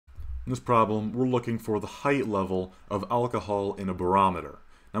In this problem, we're looking for the height level of alcohol in a barometer.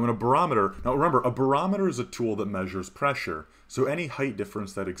 Now remember, a barometer is a tool that measures pressure, so any height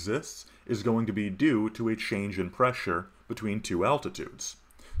difference that exists is going to be due to a change in pressure between two altitudes.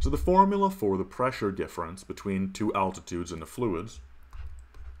 So the formula for the pressure difference between two altitudes in the fluids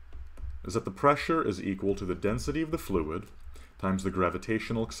is that the pressure is equal to the density of the fluid times the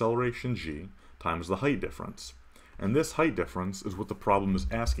gravitational acceleration g times the height difference. And this height difference is what the problem is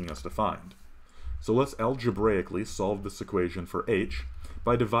asking us to find. So let's algebraically solve this equation for h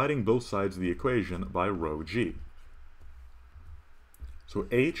by dividing both sides of the equation by rho g. So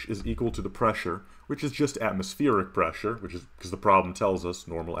h is equal to the pressure, which is just atmospheric pressure, which is because the problem tells us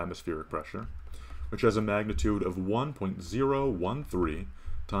normal atmospheric pressure, which has a magnitude of 1.013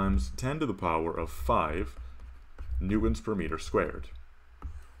 times 10 to the power of 5 newtons per meter squared.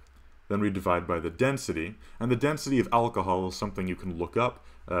 Then we divide by the density, and the density of alcohol is something you can look up.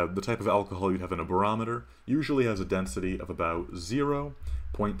 The type of alcohol you'd have in a barometer usually has a density of about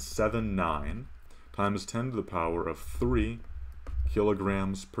 0.79 times 10 to the power of 3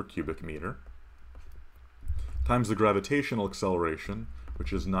 kilograms per cubic meter, times the gravitational acceleration,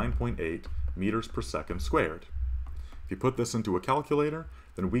 which is 9.8 meters per second squared. If you put this into a calculator,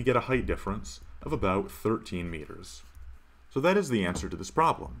 then we get a height difference of about 13 meters. So that is the answer to this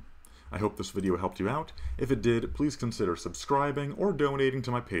problem. I hope this video helped you out. If it did, please consider subscribing or donating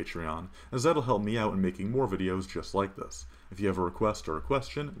to my Patreon, as that'll help me out in making more videos just like this. If you have a request or a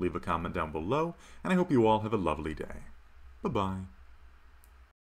question, leave a comment down below, and I hope you all have a lovely day. Bye-bye.